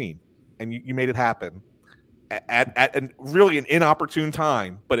got to be seen, and you made it happen at really an inopportune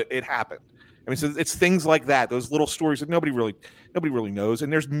time, but it happened. I mean, so it's things like that, those little stories that nobody really knows,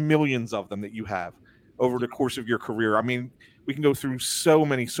 and there's millions of them that you have over the course of your career. I mean, we can go through so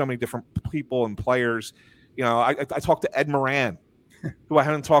many different people and players. I talked to Ed Moran, who I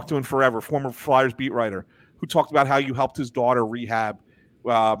hadn't talked to in forever, former Flyers beat writer, who talked about how you helped his daughter rehab,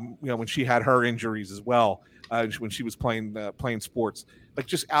 when she had her injuries as well, when she was playing sports. Like,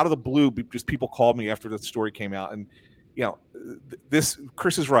 just out of the blue, just people called me after the story came out, and this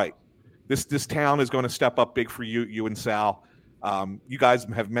Chris is right. This town is going to step up big for you and Sal. You guys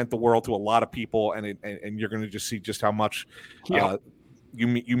have meant the world to a lot of people, and you're going to just see just how much you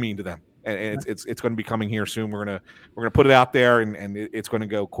mean to them. And it's going to be coming here soon. We're gonna put it out there, and it's going to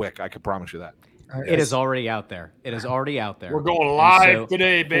go quick. I can promise you that. It is already out there. It is already out there. We're going live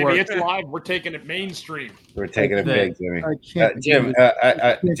today, baby. It's live. We're taking it mainstream. We're taking it big, Jimmy. I can't, Jim.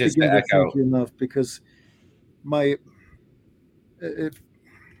 I can't Just to echo. thank you enough, because I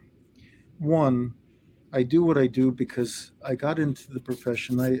do what I do because I got into the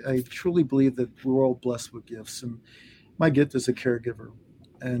profession. I truly believe that we're all blessed with gifts, and my gift is a caregiver.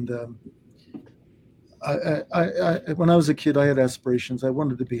 And I when I was a kid, I had aspirations. I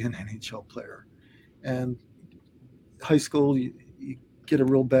wanted to be an NHL player. And high school, you get a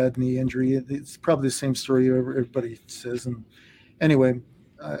real bad knee injury. It's probably the same story everybody says. And anyway,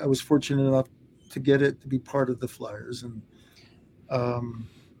 I was fortunate enough to get it, to be part of the Flyers. And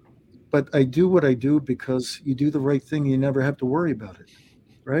but I do what I do because you do the right thing. You never have to worry about it,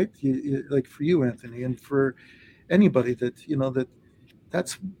 right? Like for you, Anthony, and for anybody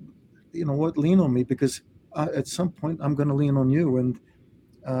that's what, lean on me, because at some point I'm going to lean on you. And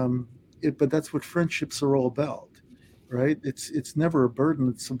but that's what friendships are all about, right? It's never a burden.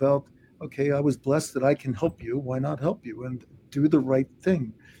 It's about, okay, I was blessed that I can help you. Why not help you and do the right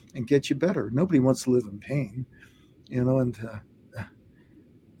thing and get you better? Nobody wants to live in pain, and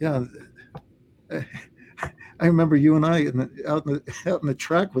yeah. I remember you and I out in the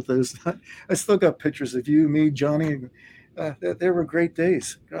track with us. I still got pictures of you, me, Johnny. They were great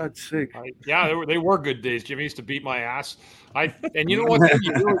days. God's sake. They were good days. Jimmy used to beat my ass. And you know what?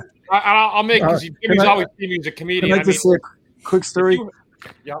 I'll make, because Jimmy's always seen me as a comedian. Can I just say a quick story?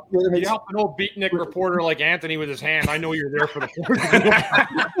 You help an old beatnik reporter like Anthony with his hand. I know you're there for the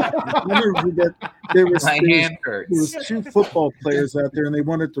there was two football players out there, and they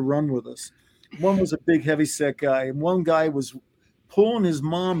wanted to run with us. One was a big, heavy-set guy, and one guy was pulling his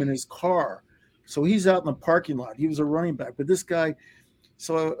mom in his car. So he's out in the parking lot. He was a running back. But this guy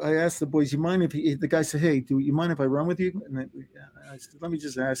So I asked the boys, "You mind if the guy said, hey, do you mind if I run with you?" And I said, "Let me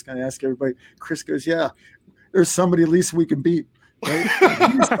just ask." And I ask everybody. Chris goes, "Yeah, there's somebody at least we can beat." Right?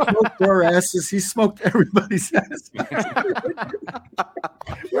 He smoked our asses. He smoked everybody's ass.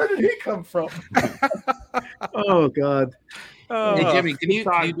 Where did he come from? Oh God. Hey Jimmy, can you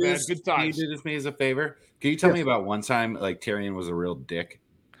do me as a favor? Can you tell me about one time like Tyrion was a real dick?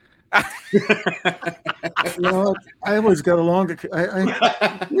 I always got along.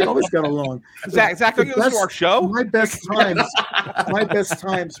 We always got along. Zach, are you listening to our show? My best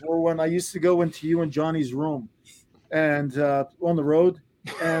times were when I used to go into you and Johnny's room, and on the road,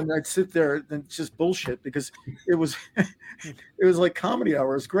 and I'd sit there and just bullshit because it was like comedy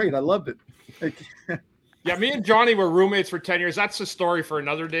hour. It was great. I loved it. Yeah, me and Johnny were roommates for 10 years. That's a story for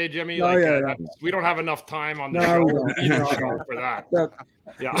another day, Jimmy. We don't have enough time on the show for that.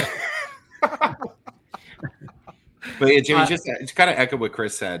 Yeah. But yeah, Jimmy, just to kind of echo what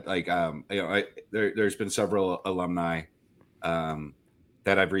Chris said, like there's been several alumni that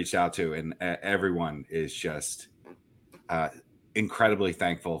I've reached out to, and everyone is just incredibly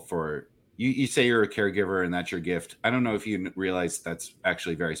thankful for you. You say you're a caregiver and that's your gift. I don't know if you realize that's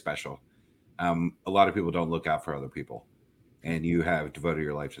actually very special. A lot of people don't look out for other people, and you have devoted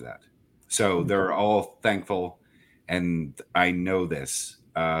your life to that. So they're all thankful, and I know this.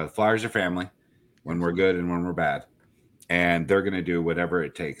 Flyers are family when we're good and when we're bad, and they're going to do whatever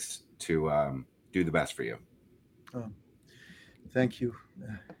it takes to do the best for you. Thank you.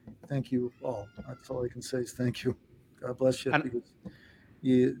 Thank you all. That's all I can say is thank you. God bless you.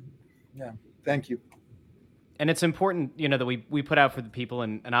 Thank you. And it's important, that we put out for the people,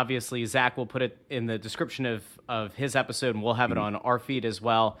 and obviously Zach will put it in the description of his episode, and we'll have it on our feed as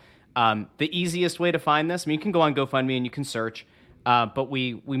well. The easiest way to find this, you can go on GoFundMe and you can search, but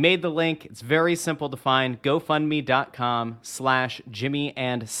we made the link. It's very simple to find,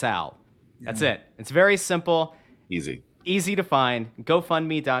 GoFundMe.com/JimmyAndSal. That's it. It's very simple. Easy to find,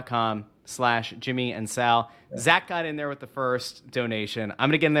 GoFundMe.com/JimmyAndSal. Zach got in there with the first donation. I'm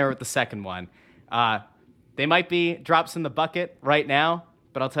going to get in there with the second one. They might be drops in the bucket right now,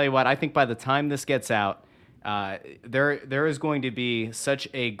 but I'll tell you what, I think by the time this gets out, there is going to be such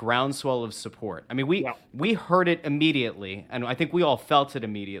a groundswell of support. I mean, we heard it immediately, and I think we all felt it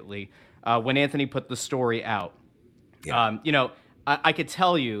immediately when Anthony put the story out. Yeah. I could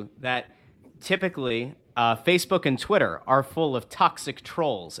tell you that typically Facebook and Twitter are full of toxic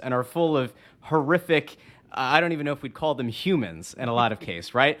trolls and are full of horrific, I don't even know if we'd call them humans in a lot of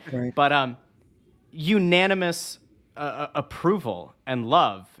cases, right? But unanimous approval and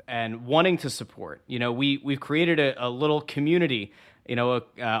love and wanting to support. We've created a little community,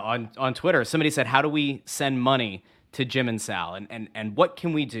 on Twitter. Somebody said, how do we send money to Jim and Sal? And what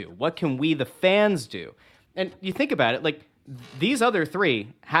can we do? What can we, the fans, do? And you think about it, like, these other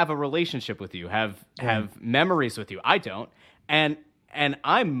three have a relationship with you, have memories with you. I don't. And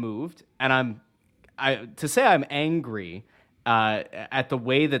I'm moved, and to say I'm angry at the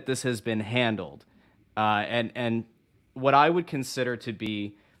way that this has been handled. And what I would consider to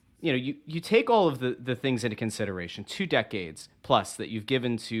be, you take all of the things into consideration, 2 decades plus that you've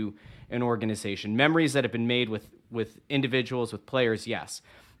given to an organization, memories that have been made with individuals, with players, yes.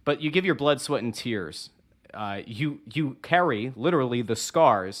 But you give your blood, sweat, and tears. You carry literally the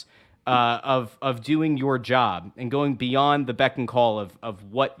scars of doing your job and going beyond the beck and call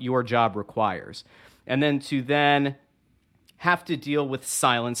of what your job requires. And then have to deal with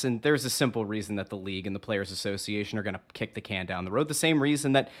silence, and there's a simple reason that the league and the Players Association are going to kick the can down the road. The same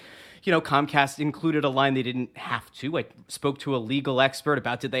reason that, Comcast included a line they didn't have to. I spoke to a legal expert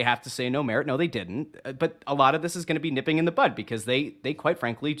about did they have to say no merit? No, they didn't. But a lot of this is going to be nipping in the bud because they quite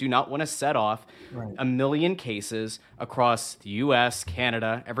frankly do not want to set off a million cases across the U.S.,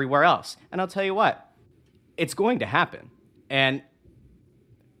 Canada, everywhere else. And I'll tell you what, it's going to happen. And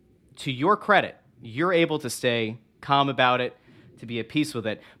to your credit, you're able to stay calm about it, to be at peace with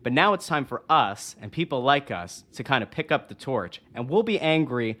it. But now it's time for us and people like us to kind of pick up the torch. And we'll be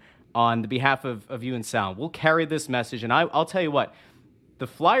angry on the behalf of you and Sal. We'll carry this message. And I'll tell you what, the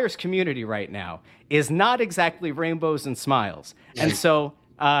Flyers community right now is not exactly rainbows and smiles. And so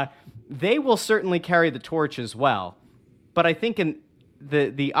they will certainly carry the torch as well. But I think in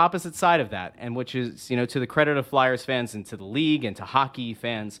the opposite side of that, and which is, to the credit of Flyers fans and to the league and to hockey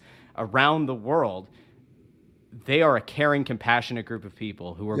fans around the world, they are a caring, compassionate group of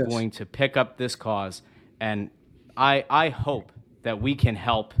people who are going to pick up this cause. And I hope that we can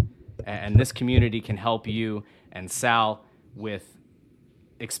help, and this community can help you and Sal with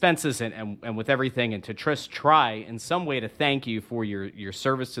expenses and with everything, and to just try in some way to thank you for your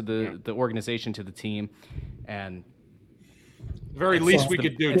service to the organization, to the team. And Very least we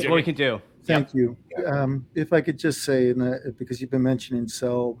could do, It's Jimmy. what we can do. Thank you. If I could just say, because you've been mentioning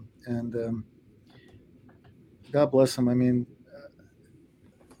Sal, and God bless him. I mean,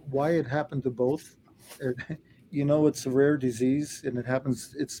 why it happened to both, it's a rare disease, and it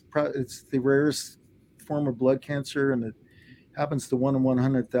happens. It's the rarest form of blood cancer, and it happens to 1 in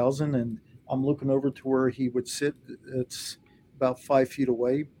 100,000. And I'm looking over to where he would sit. It's about 5 feet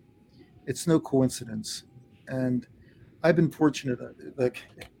away. It's no coincidence, and I've been fortunate. Like,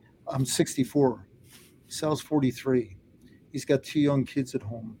 I'm 64. Sal's 43. He's got 2 young kids at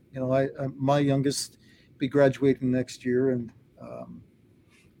home. My youngest be graduating next year, and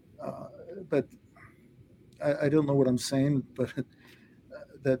but I don't know what I'm saying, but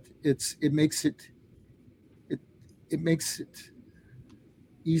that it makes it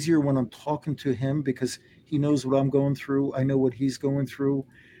easier when I'm talking to him, because he knows what I'm going through. I know what he's going through,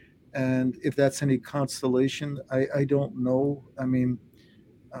 and if that's any consolation, I don't know. I mean,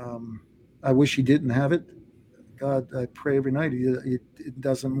 I wish he didn't have it. God, I pray every night it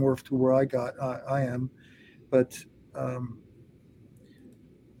doesn't morph to where I am. But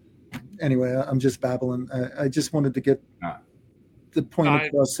anyway, I'm just babbling. I just wanted to get the point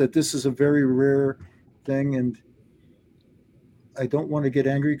across that this is a very rare thing, and I don't want to get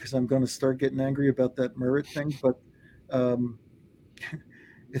angry, because I'm going to start getting angry about that merit thing. But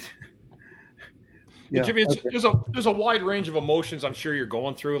yeah, Jimmy, there's a wide range of emotions I'm sure you're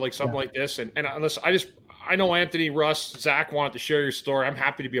going through, like something like this. And unless I know Anthony, Russ, Zach wanted to share your story. I'm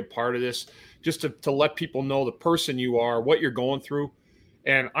happy to be a part of this, just to let people know the person you are, what you're going through.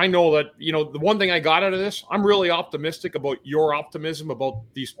 And I know that, the one thing I got out of this, I'm really optimistic about your optimism about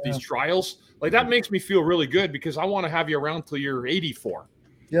these trials. Like, that makes me feel really good, because I want to have you around till you're 84.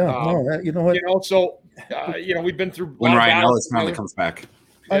 Yeah, you know what? So we've been through when Ryan Ellis finally comes back.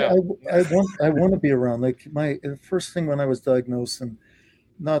 Yeah. I want to be around. Like, my first thing when I was diagnosed, and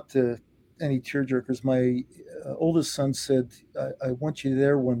not any tearjerkers, my oldest son said, I want you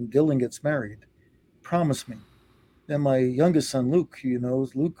there when Dylan gets married. Promise me. Then my youngest son, Luke,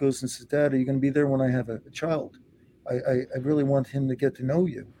 Luke goes and says, Dad, are you going to be there when I have a child? I really want him to get to know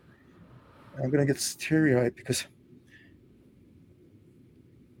you. And I'm going to get teary-eyed, because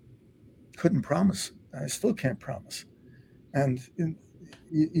couldn't promise. I still can't promise. And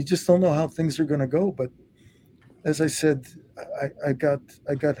you just don't know how things are going to go. But as I said, I got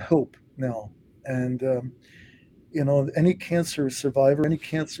hope now. And, any cancer survivor,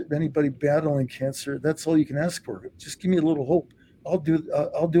 anybody battling cancer, that's all you can ask for. Just give me a little hope. I'll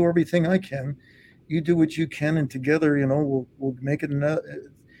do everything I can. You do what you can, and together, we'll make it.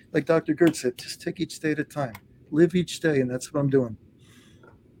 Like Dr. Gert said, just take each day at a time. Live each day, and that's what I'm doing.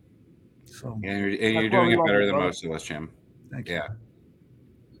 So, and you're doing it better than most of us, Jim. Thank you.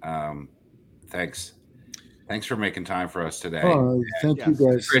 Yeah. Thanks for making time for us today. Thank you,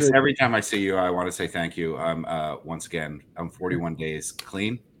 guys. Chris, every time I see you, I want to say thank you. Once again, I'm 41 days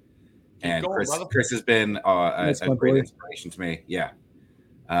clean. And Chris has been a great inspiration to me. Yeah.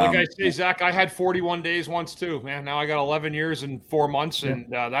 Like I say, Zach, I had 41 days once too, man. Now I got 11 years and 4 months, and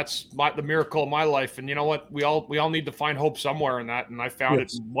that's the miracle of my life. And you know what? We all need to find hope somewhere in that. And I found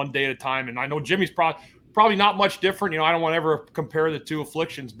it one day at a time. And I know Jimmy's probably not much different. I don't want to ever compare the two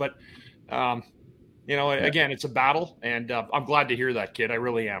afflictions, but again, it's a battle, and I'm glad to hear that, kid. I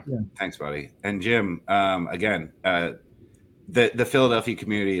really am. Yeah. Thanks, buddy. And Jim, again, the Philadelphia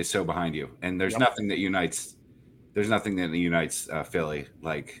community is so behind you, and there's nothing that unites. There's nothing that unites Philly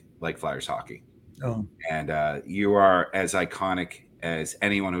like Flyers hockey. Oh. And you are as iconic as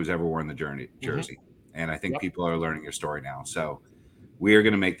anyone who's ever worn the jersey. Mm-hmm. And I think people are learning your story now. So we are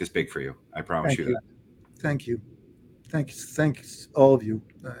going to make this big for you. I promise you that. Thank you. Thanks, all of you.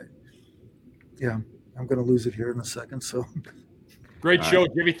 I'm going to lose it here in a second. So great show,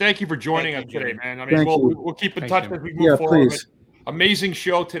 Jimmy. Thank you for joining us today, man. I mean, we'll keep in touch as we move forward. Please. Amazing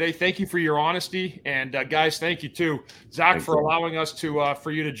show today. Thank you for your honesty, and guys, thank you too, Zach, for allowing us to for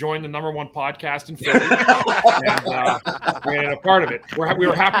you to join the #1 podcast in Philly and a part of it. We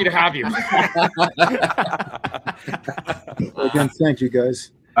were happy to have you. Again, thank you, guys.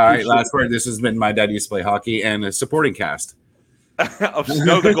 All right, last word. This has been My Dad Used to Play Hockey and a supporting cast of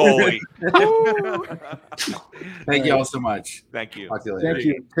Snow the Goalie. Thank you all so much. Thank you. Talk to you later. Thank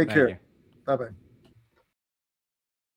you. Take care. Bye-bye.